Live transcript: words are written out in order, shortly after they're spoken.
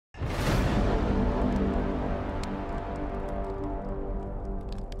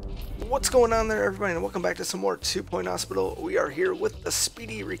What's going on there, everybody, and welcome back to some more 2 Hospital. We are here with the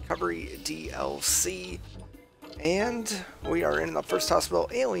Speedy Recovery DLC, and we are in the first hospital,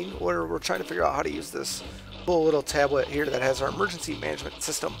 Alien, where we're trying to figure out how to use this cool little tablet here that has our emergency management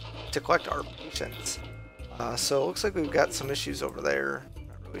system to collect our patients. So it looks like we've got some issues over there.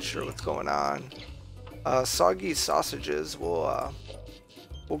 Not really sure what's going on. Soggy sausages, we'll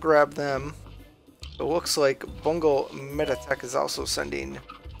grab them. It looks like Bungle Metatech is also sending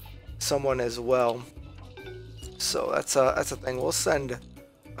someone as well, so that's a thing. We'll send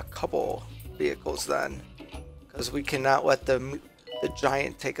a couple vehicles then, because we cannot let the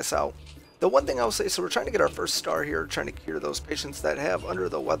giant take us out. The one thing I'll say, so we're trying to get our first star here, trying to cure those patients that have under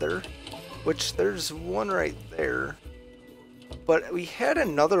the weather, which there's one right there, but we had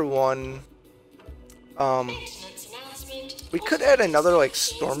another one. We could add another like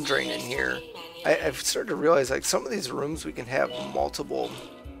storm drain in here. I've started to realize like some of these rooms we can have multiple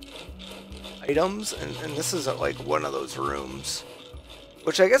items, and this isn't like one of those rooms,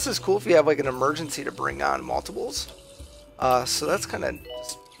 which I guess is cool if you have like an emergency to bring on multiples. So that's kind of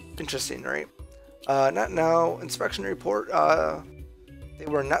interesting, right? Not now. Inspection report. They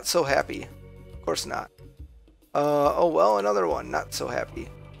were not so happy. Of course not. Oh well, another one. Not so happy.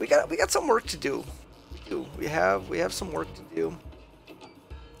 We got some work to do. We have some work to do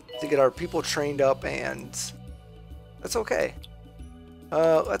to get our people trained up, and that's okay.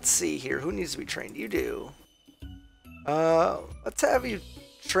 Let's see here. Who needs to be trained? You do. Let's have you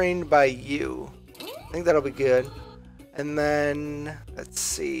trained by you. I think that'll be good. And then, let's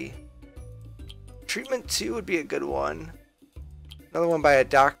see. Treatment 2 would be a good one. Another one by a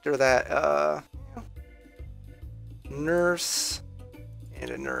doctor that, nurse and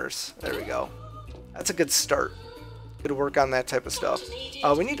a nurse. There we go. That's a good start. Good work on that type of stuff.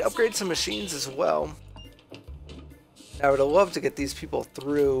 We need to upgrade some machines as well. I would have loved to get these people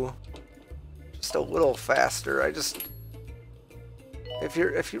through just a little faster.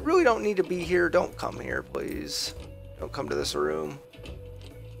 If you really don't need to be here, don't come here, please. Don't come to this room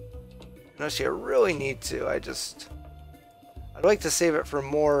unless you really need to. I'd like to save it for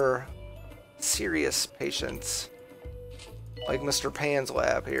more serious patients, like Mr. Pan's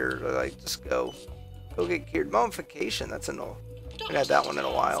lab here. Like, just go get cured. Mummification. That's a no. I haven't had that one in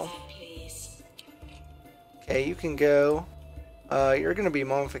a while. Okay, you can go. You're going to be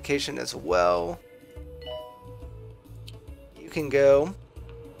mummification as well. You can go.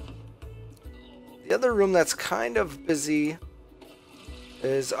 The other room that's kind of busy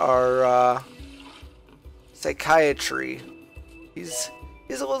is our psychiatry. He's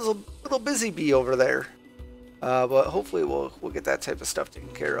a little busy bee over there, but hopefully we'll get that type of stuff taken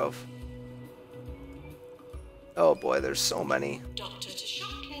care of. Oh boy, there's so many.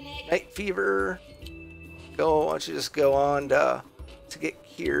 Night fever. Why don't you just go on to get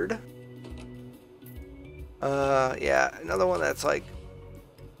cured? Yeah, another one that's like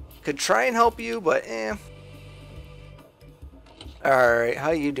could try and help you, but eh. Alright, how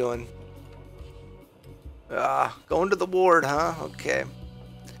you doing? Going to the ward, huh? Okay.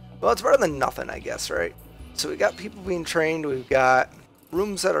 Well, it's better than nothing, I guess, right? So we got people being trained, we've got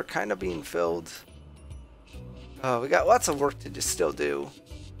rooms that are kind of being filled. We got lots of work to just still do.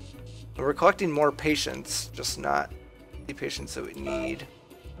 We're collecting more patients, just not the patients that we need.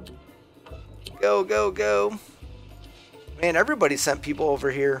 Go, go, go. Man, everybody sent people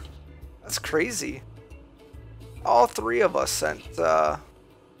over here. That's crazy. All three of us sent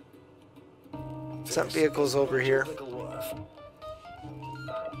vehicles over here.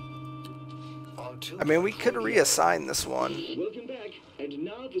 I mean, we could reassign this one. Welcome back, and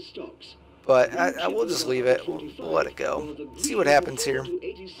now the stocks. But I will just leave it. We'll let it go. See what happens here.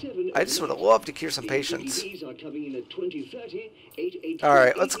 I just would have loved to cure some patients.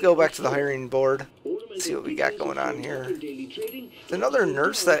 Alright, let's go back to the hiring board. See what we got going on here. There's another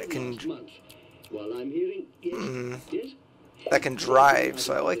nurse that can drive,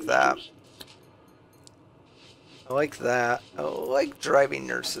 so I like that. I like that. I like driving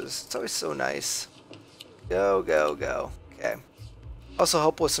nurses. It's always so nice. Go, go, go. Okay. Also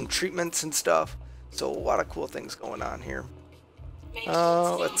help with some treatments and stuff. So a lot of cool things going on here.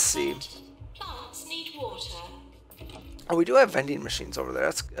 Let's see. Oh, we do have vending machines over there.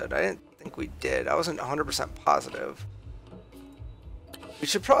 That's good. I didn't think we did. I wasn't 100% positive. We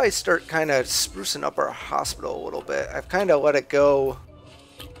should probably start kind of sprucing up our hospital a little bit. I've kind of let it go.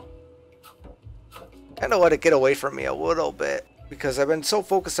 Kind of let it get away from me a little bit, because I've been so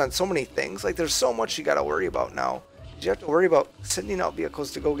focused on so many things. Like, there's so much you got to worry about now. You have to worry about sending out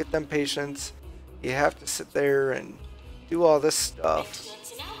vehicles to go get them patients. You have to sit there and do all this stuff.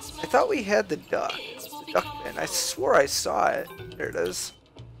 I thought we had the duck bin. I swore I saw it. There it is.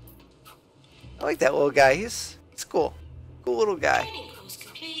 I like that little guy. He's cool. Cool little guy. Training course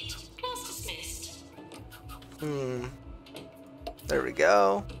complete. Class dismissed. There we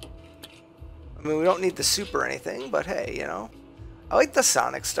go. I mean, we don't need the soup or anything, but hey, you know. I like the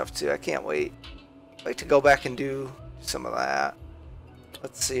Sonic stuff too. I can't wait. I'd like to go back and do some of that.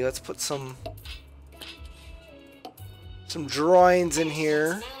 Let's see. Let's put some drawings in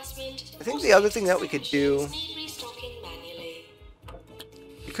here. I think the other thing that we could do,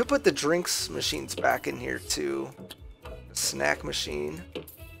 you could put the drinks machines back in here too. The snack machine.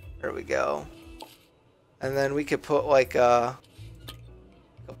 There we go. And then we could put like a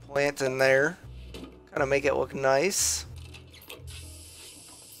plant in there. Kind of make it look nice.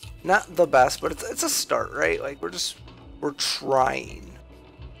 Not the best, but it's a start, right? Like we're trying.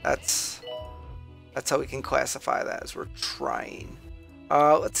 That's how we can classify that, as we're trying.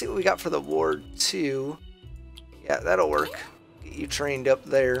 Let's see what we got for the Ward 2. Yeah, that'll work. Get you trained up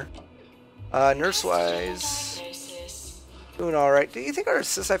there. Nurse-wise, doing alright. Do you think our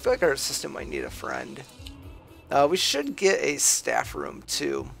assistant, I feel like our assistant might need a friend. We should get a staff room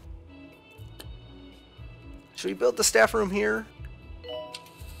too. Should we build the staff room here?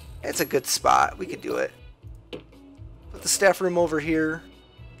 It's a good spot. We could do it. Put the staff room over here.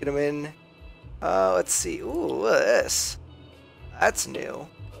 Get them in. Let's see. Ooh, look at this. That's new.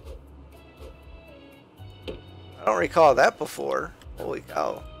 I don't recall that before. Holy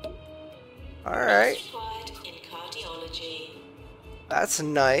cow. Alright. That's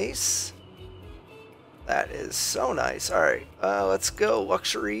nice. That is so nice. Alright, let's go.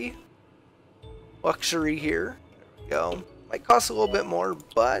 Luxury. Luxury here. There we go. Might cost a little bit more,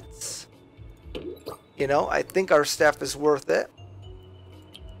 but you know, I think our staff is worth it.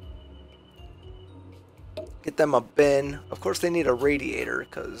 Get them a bin. Of course, they need a radiator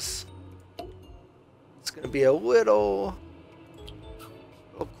because it's going to be a little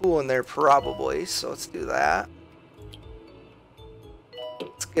cool in there probably. So let's do that.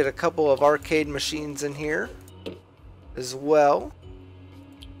 Let's get a couple of arcade machines in here as well.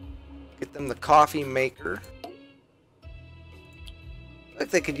 Get them the coffee maker. Like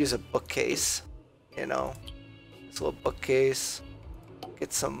they could use a bookcase, you know, this little bookcase.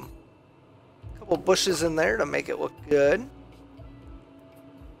 Get some couple bushes in there to make it look good.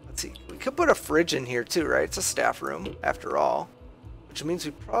 Let's see, we could put a fridge in here too, right? It's a staff room after all, which means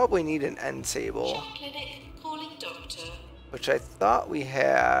we probably need an end table, which I thought we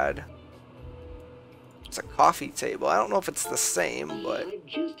had. It's a coffee table. I don't know if it's the same, but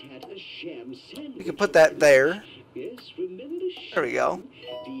we could put that there. There we go.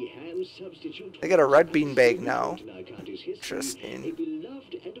 They got a red bean bag now. Interesting.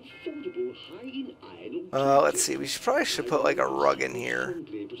 Let's see. We probably should put like a rug in here.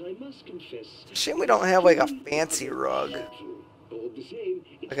 It's a shame we don't have like a fancy rug.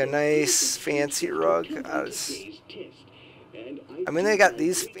 Like a nice fancy rug. I mean, they got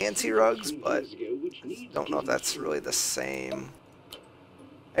these fancy rugs, but I don't know if that's really the same.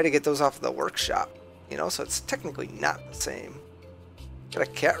 I had to get those off of the workshop, you know, so it's technically not the same. Got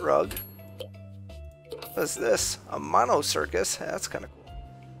a cat rug. What is this? A mono circus? Yeah, that's kind of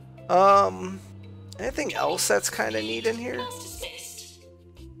cool. Anything else that's kind of neat in here?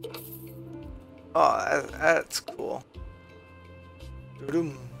 Oh, that's cool.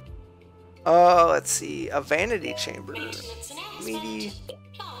 Let's see. A vanity chamber. Meaty.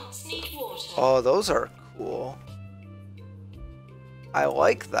 Oh, those are cool. I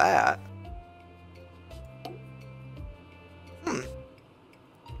like that.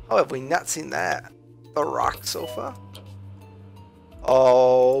 How have we not seen that? The rock sofa?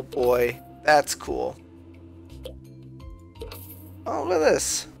 Oh boy, that's cool. Oh, look at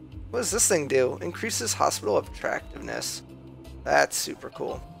this. What does this thing do? Increases hospital attractiveness. That's super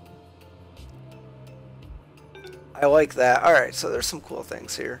cool. I like that. Alright, so there's some cool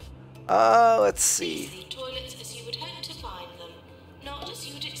things here. Let's see.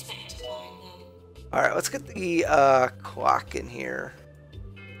 Alright, let's get the clock in here.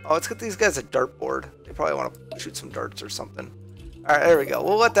 Oh, let's get these guys a dartboard. They probably want to shoot some darts or something. Alright, there we go.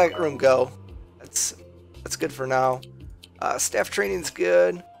 We'll let that room go. That's good for now. Staff training's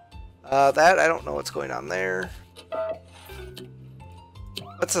good. That, I don't know what's going on there.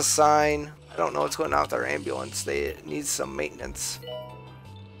 What's a sign? I don't know what's going on with our ambulance. They need some maintenance.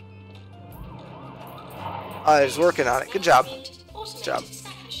 He's working on it. Good job. Good job.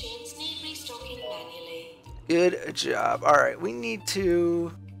 Good job. Alright, we need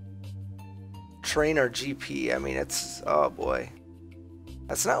to train our GP. I mean, it's... Oh, boy.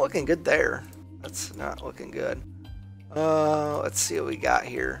 That's not looking good there. That's not looking good. Let's see what we got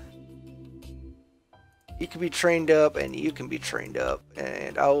here. You can be trained up, and you can be trained up.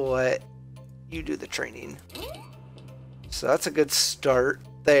 And I'll let you do the training. So that's a good start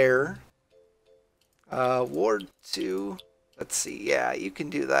there. Ward 2. Let's see. Yeah, you can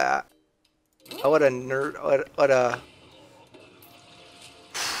do that. Let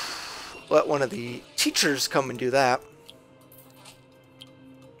one of the teachers come and do that.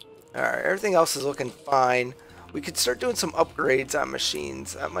 Alright, everything else is looking fine. We could start doing some upgrades on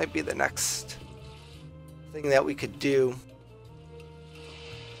machines. That might be the next thing that we could do.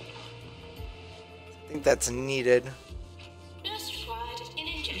 I think that's needed.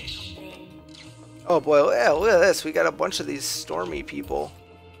 Oh boy, yeah, look at this. We got a bunch of these stormy people.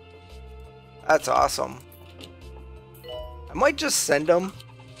 That's awesome. I might just send them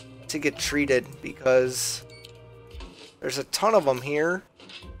to get treated because there's a ton of them here.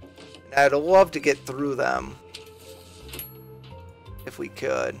 And I'd love to get through them if we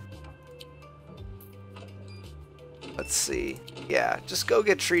could. Let's see. Yeah, just go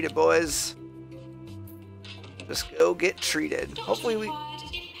get treated, boys. Just go get treated. Hopefully we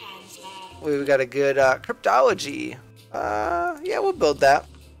got a good cryptology. Yeah, we'll build that.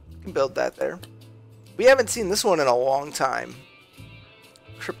 We can build that there. We haven't seen this one in a long time.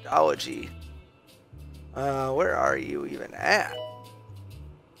 Cryptology. Where are you even at?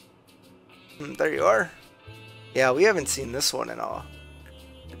 There you are. Yeah, we haven't seen this one in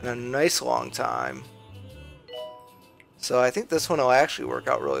a nice long time. So I think this one will actually work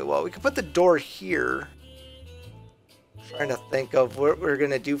out really well. We could put the door here. Trying to think of what we're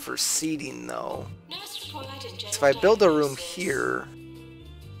gonna do for seating though. So if I build a room here,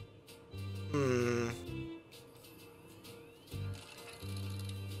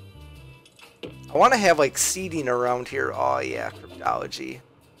 I want to have like seating around here. Oh yeah, cryptology.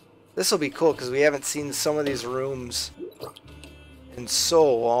 This will be cool because we haven't seen some of these rooms in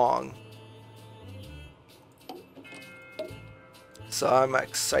so long. So I'm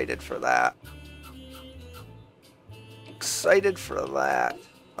excited for that. Excited for that.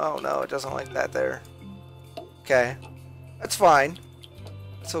 Oh no, it doesn't like that there. Okay, that's fine.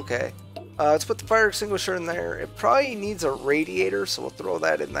 It's okay. Let's put the fire extinguisher in there. It probably needs a radiator, so we'll throw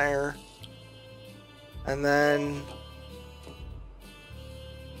that in there. And then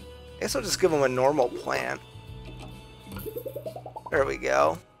I guess I'll just give them a normal plant. There we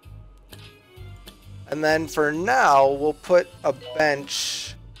go. And then for now, we'll put a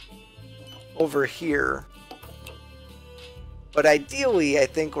bench over here. But ideally, I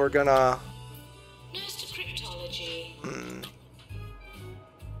think we're gonna...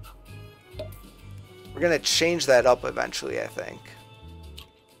 We're gonna change that up eventually, I think.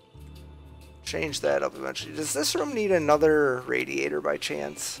 Change that up eventually. Does this room need another radiator by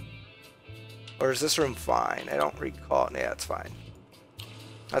chance? Or is this room fine? I don't recall. Yeah, it's fine.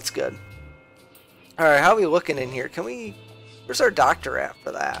 That's good. Alright, how are we looking in here? Can we... Where's our doctor at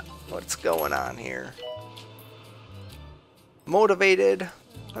for that? What's going on here? Motivated.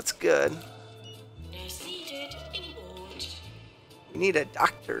 That's good. We need a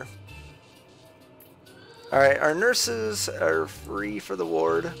doctor. Alright, our nurses are free for the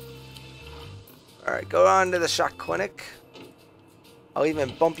ward. Alright, go on to the shock clinic. I'll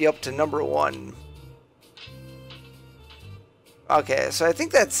even bump you up to number 1. Okay, so I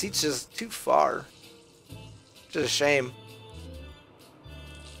think that seat's just too far. Which is a shame.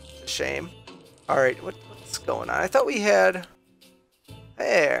 It's a shame. Alright, what's going on? I thought we had...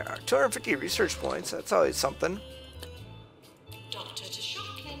 Hey, 250 research points. That's always something. Doctor to shock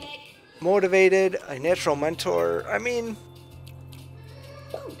clinic. Motivated, a natural mentor. I mean...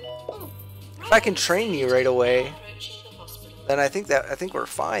 If I can train you right away, then I think we're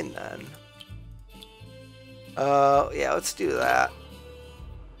fine then. Yeah, let's do that.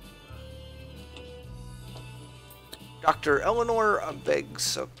 Dr. Eleanor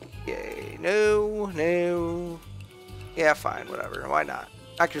Biggs. Okay. No. Yeah, fine, whatever. Why not?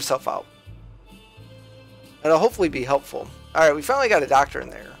 Knock yourself out. It'll hopefully be helpful. Alright, we finally got a doctor in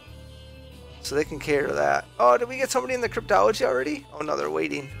there. So they can cater that. Oh, did we get somebody in the cryptology already? Oh no, they're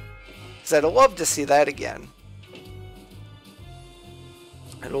waiting. Because I'd love to see that again.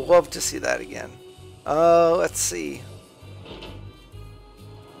 I'd love to see that again. Let's see.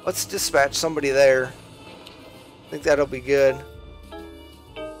 Let's dispatch somebody there. I think that'll be good.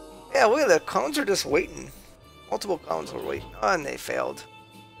 Yeah, look at that. Clones are just waiting. Multiple clones were waiting. Oh, and they failed.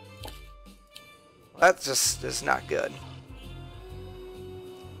 Well, that just is not good.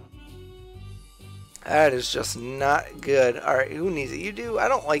 That is just not good. Alright, who needs it? You do? I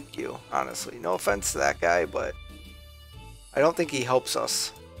don't like you, honestly. No offense to that guy, but I don't think he helps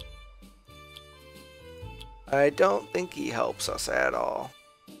us. I don't think he helps us at all.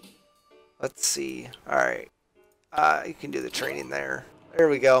 Let's see. Alright. You can do the training there. There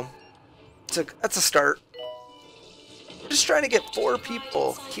we go. That's a start. We're just trying to get 4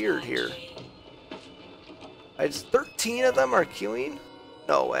 people cured here. 13 of them are queuing?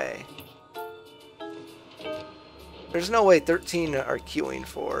 No way. There's no way 13 are queuing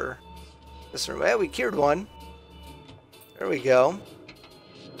for this room. Yeah, we cured one. There we go.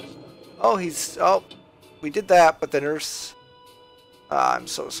 Oh, oh, we did that, but the nurse... I'm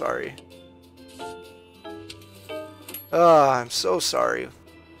so sorry. Oh, I'm so sorry.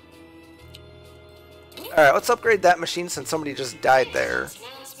 Alright, let's upgrade that machine since somebody just died there.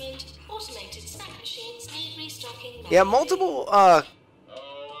 Yeah, multiple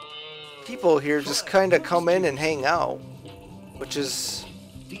people here just kind of come in and hang out, which is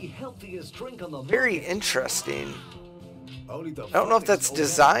very interesting. I don't know if that's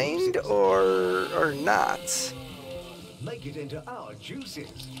designed or not. Make it into our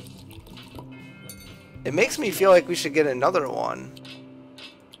juices. It makes me feel like we should get another one.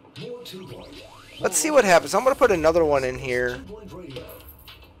 Let's see what happens. I'm going to put another one in here.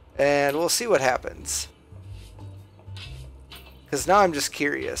 And we'll see what happens. Because now I'm just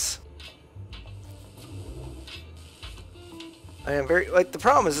curious. I am very... Like, the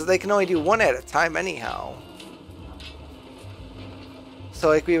problem is that they can only do one at a time anyhow. So,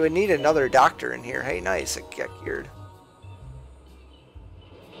 like, we would need another doctor in here. Hey, nice. It got cured.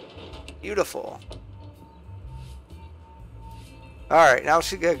 Beautiful. Alright, now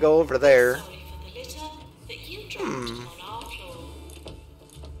she's gonna go over there.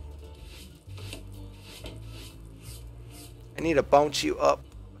 I need to bounce you up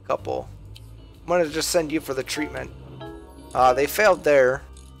a couple. I'm gonna just send you for the treatment. They failed there.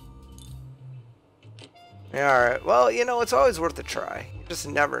 Yeah, alright. Well, you know, it's always worth a try. You just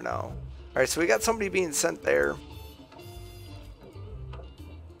never know. Alright, so we got somebody being sent there.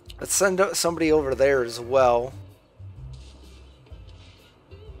 Let's send somebody over there as well.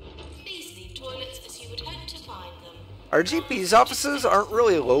 Our GP's offices aren't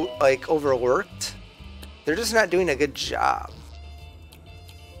really overworked. They're just not doing a good job.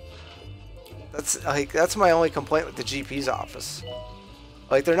 That's my only complaint with the GP's office.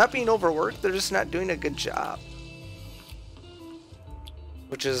 Like, they're not being overworked, they're just not doing a good job.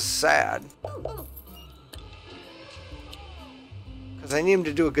 Which is sad. Because I need them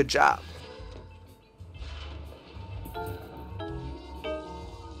to do a good job.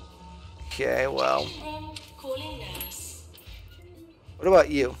 Okay, well. What about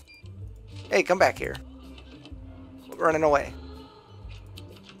you? Hey, come back here. Quit running away.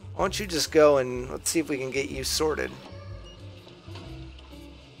 Why don't you just go and let's see if we can get you sorted.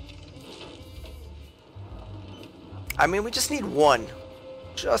 I mean, we just need one.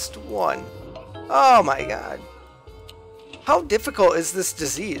 Just one. Oh my god. How difficult is this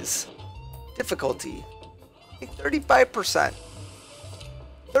disease? Difficulty. I think 35%.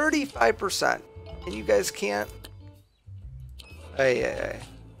 35%. And you guys can't? Ay.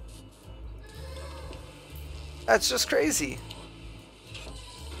 That's just crazy.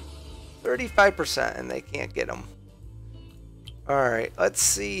 35% and they can't get them. Alright, let's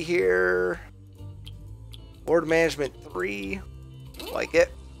see here. Board management 3. Like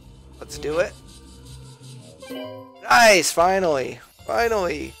it. Let's do it. Nice! Finally!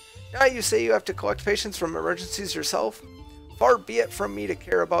 Finally! Now you say you have to collect patients from emergencies yourself? Far be it from me to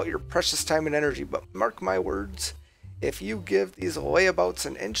care about your precious time and energy, but mark my words. If you give these layabouts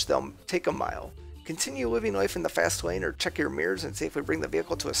an inch, they'll take a mile. Continue living life in the fast lane or check your mirrors and safely bring the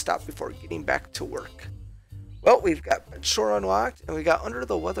vehicle to a stop before getting back to work. Well, we've got Shore unlocked and we got Under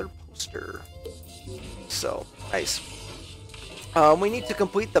the Weather poster. So, nice. We need to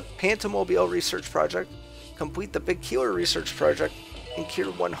complete the Pantomobile research project, complete the Big Healer research project, and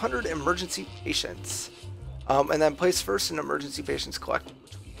cure 100 emergency patients. And then place first in emergency patients collected,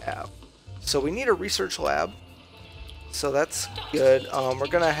 which we have. So we need a research lab. So that's good. We're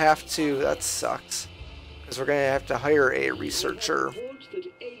going to have to... That sucks. Because we're going to have to hire a researcher.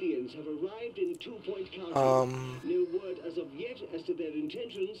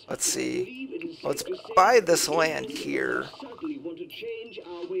 Let's see. Let's buy this land here.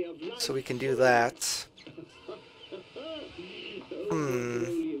 So we can do that.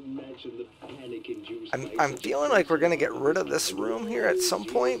 I'm feeling like we're going to get rid of this room here at some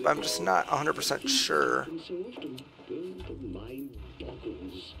point, but I'm just not 100% sure.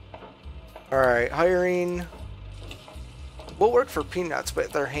 Alright, hiring. We'll work for peanuts,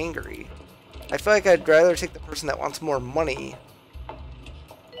 but they're hangry. I feel like I'd rather take the person that wants more money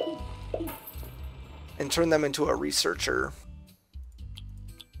and turn them into a researcher.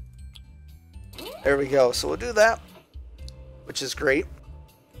 There we go. So we'll do that, which is great.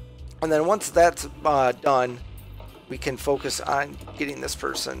 And then once that's done, we can focus on getting this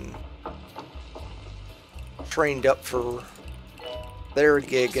person trained up for their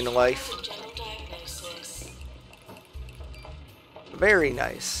gig in life. General diagnosis. Very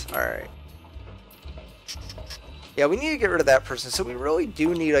nice. Alright. Yeah, we need to get rid of that person. So we really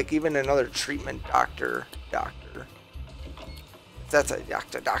do need, like, even another treatment doctor. That's a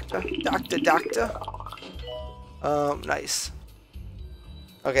doctor. Nice.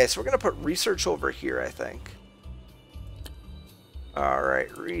 Okay, so we're going to put research over here, I think.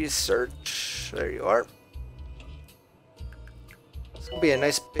 Alright, research. There you are. It's going to be a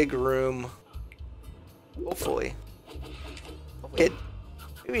nice big room. Hopefully.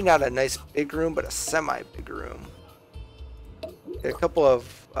 Maybe not a nice big room, but a semi-big room. Get a couple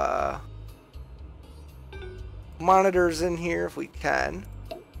of monitors in here if we can.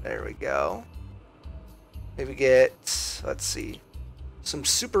 There we go. Maybe get, let's see, some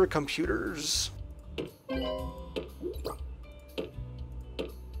supercomputers.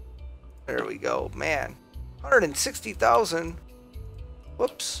 There we go. Man, 160,000.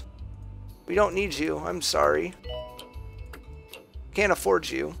 Whoops. We don't need you. I'm sorry. Can't afford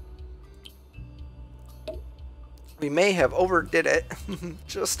you. We may have overdid it.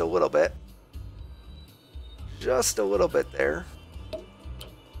 Just a little bit. Just a little bit there.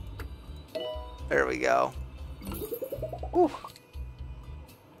 There we go. Whew.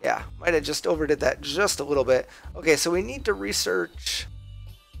 Yeah, might have just overdid that just a little bit. Okay, so we need to research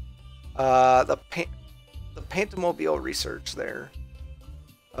the Pantomobile research there.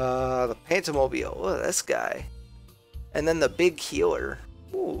 The Pantomobile. Oh, this guy. And then the big healer.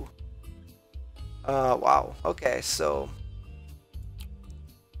 Ooh. Wow. Okay, so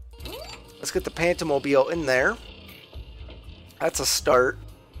let's get the Pantomobile in there. That's a start.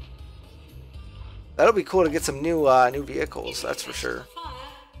 That'll be cool to get some new vehicles, that's for sure.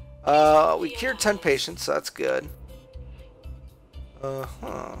 We cured 10 patients, so that's good.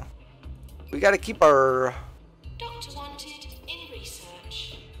 We got to keep our Doctor wanted in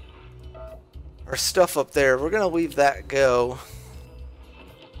research. our stuff up there. We're gonna leave that go.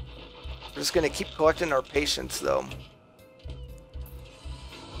 We're just gonna keep collecting our patients, though.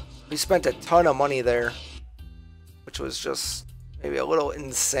 We spent a ton of money there, which was just maybe a little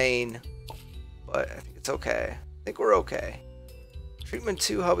insane, but I think it's okay. I think we're okay. Treatment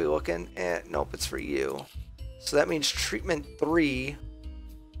 2, how we looking? Nope, it's for you. So that means treatment 3,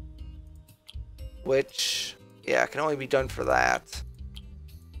 which, yeah, can only be done for that.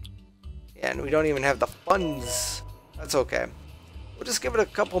 Yeah, and we don't even have the funds. That's okay. We'll just give it a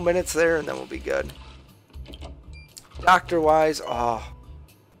couple minutes there and then we'll be good. Doctor-wise, oh,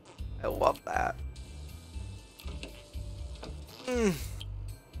 I love that. I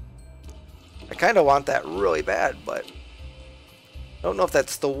kind of want that really bad, but I don't know if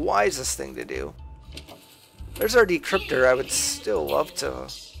that's the wisest thing to do. There's our decryptor. I would still love to.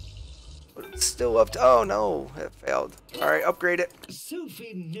 Oh no, it failed. All right, upgrade it. Let's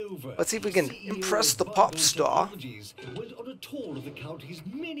see if we can impress the pop star.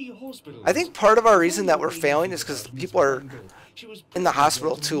 I think part of our reason that we're failing is because people are in the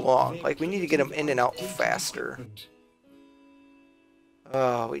hospital too long. Like, we need to get them in and out faster.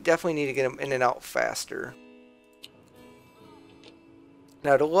 We definitely need to get them in and out faster.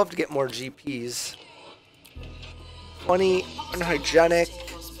 Now, I'd love to get more GPs. 20, unhygienic.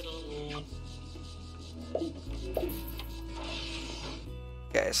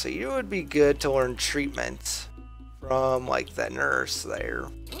 Okay, so you would be good to learn treatment from, like, the nurse there.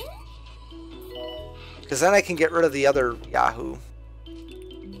 Because then I can get rid of the other Yahoo.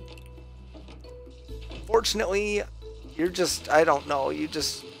 Unfortunately, you're just, I don't know, you're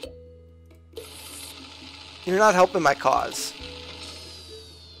not helping my cause.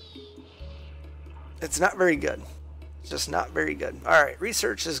 It's not very good. It's just not very good. Alright,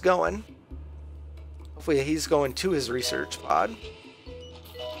 research is going. Hopefully he's going to his research pod.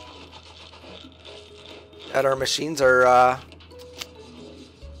 And our machines are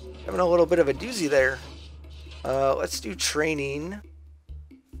having a little bit of a doozy there. Let's do training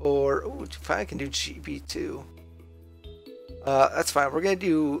for... Ooh, I can do GP too. That's fine. We're going to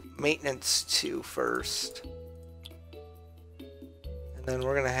do maintenance 2 first. And then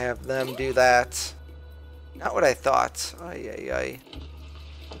we're going to have them do that. Not what I thought. Ay,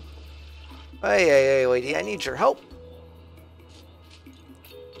 lady, I need your help.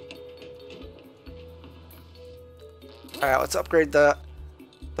 Alright, let's upgrade the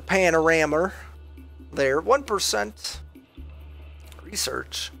panorama there. 1%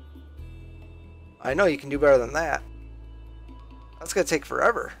 research. I know you can do better than that. That's going to take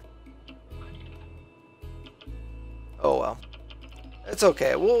forever. Oh well. It's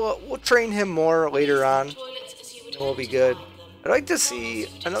okay. We'll train him more later on. And we'll be good. I'd like to see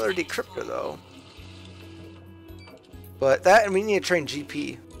another decryptor though. But that, and we need to train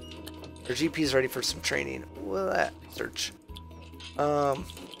GP. Our GP is ready for some training. Well, that search.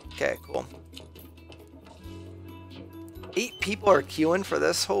 Okay, cool. 8 people are queuing for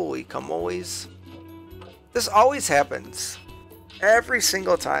this. Holy camoles. This always happens. Every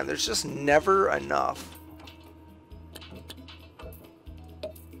single time. There's just never enough.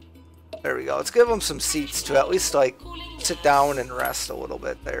 There we go. Let's give them some seats to at least like sit down and rest a little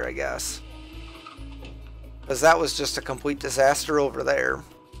bit there, I guess. Because that was just a complete disaster over there.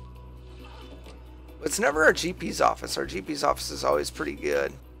 It's never our GP's office. Our GP's office is always pretty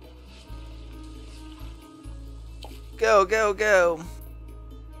good. Go, go, go.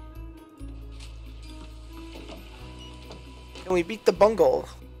 Can we beat the bungle?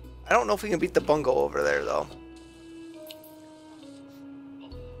 I don't know if we can beat the bungle over there, though.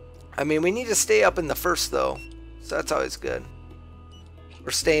 I mean, we need to stay up in the first, though. So that's always good.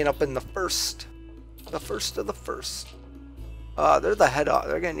 We're staying up in the first. The first of the first. They're the head office.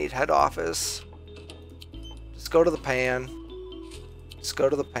 They're going to need head office. Just go to the pan. Just go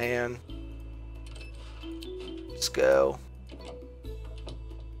to the pan. Just go.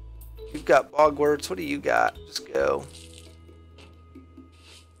 You've got bogwarts. What do you got? Just go.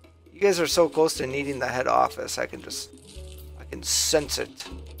 You guys are so close to needing the head office. I can sense it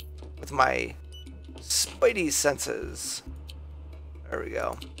with my Speedy senses. There we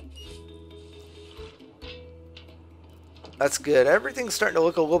go. That's good. Everything's starting to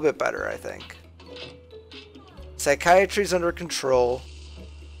look a little bit better, I think. Psychiatry's under control.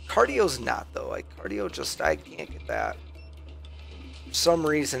 Cardio's not, though. Like, cardio just, I can't get that. For some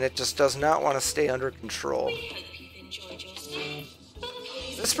reason, it just does not want to stay under control.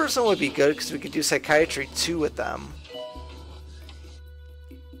 This person would be good because we could do psychiatry 2 with them.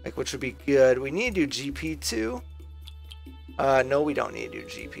 Like, which would be good. We need to do GP2. No, we don't need to do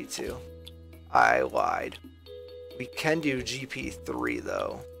GP2. I lied. We can do GP3,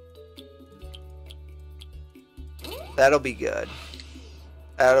 though. That'll be good.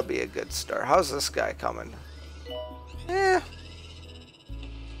 That'll be a good start. How's this guy coming? Eh.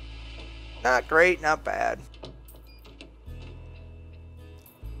 Not great, not bad.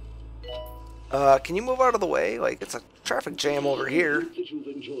 Can you move out of the way? Like, it's a traffic jam over here.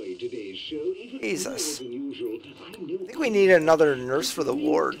 Jesus. I think we need another nurse for the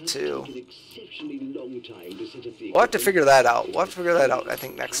ward, too. We'll have to figure that out. We'll have to figure that out, I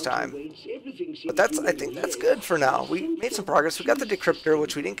think, next time. But I think that's good for now. We made some progress. We got the decryptor,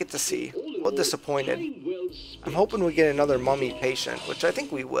 which we didn't get to see. A little disappointed. I'm hoping we get another mummy patient, which I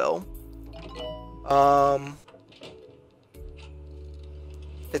think we will.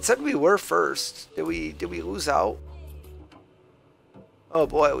 It said we were first. Did we lose out? Oh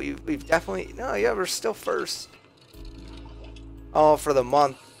boy, we've definitely... No, yeah, we're still first. Oh, for the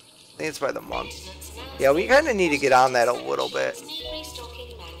month. I think it's by the month. Yeah, we kind of need to get on that a little bit.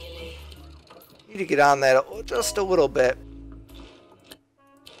 Need to get on that just a little bit.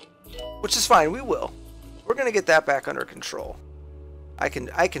 Which is fine, we will. We're going to get that back under control. I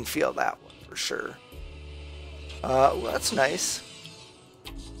can feel that one for sure. Well, that's nice.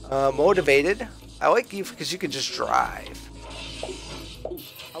 Motivated. I like you because you can just drive.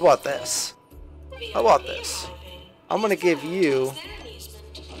 How about this? How about this? I'm going to give you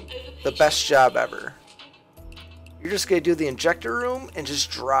the best job ever. You're just going to do the injector room and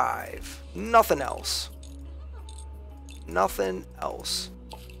just drive. Nothing else. Nothing else.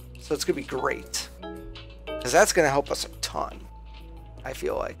 So it's going to be great. Because that's going to help us a ton. I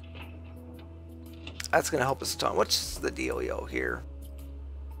feel like. That's going to help us a ton. What's the dealio here?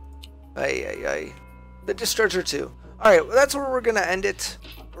 The discharger too. Alright, well, that's where we're going to end it.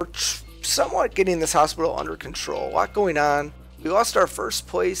 We're somewhat getting this hospital under control. A lot going on. We lost our first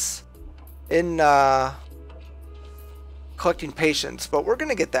place in collecting patients, but we're going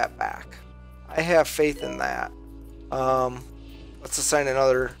to get that back. I have faith in that. Let's assign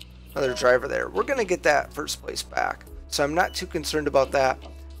another driver there. We're going to get that first place back. So I'm not too concerned about that.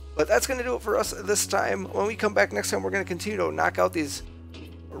 But that's going to do it for us this time. When we come back next time, we're going to continue to knock out these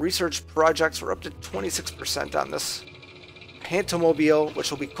research projects. We're up to 26% on this Pantomobile,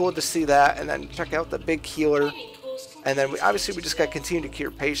 which will be cool to see that. And then check out the big healer. And then obviously we just got to continue to cure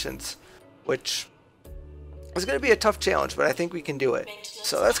patients, which is going to be a tough challenge, but I think we can do it.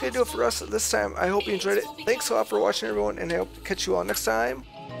 So that's going to do it for us this time. I hope you enjoyed it. Thanks a lot for watching, everyone, and I hope to catch you all next time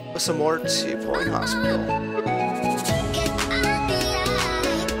with some more 2 Point Hospital.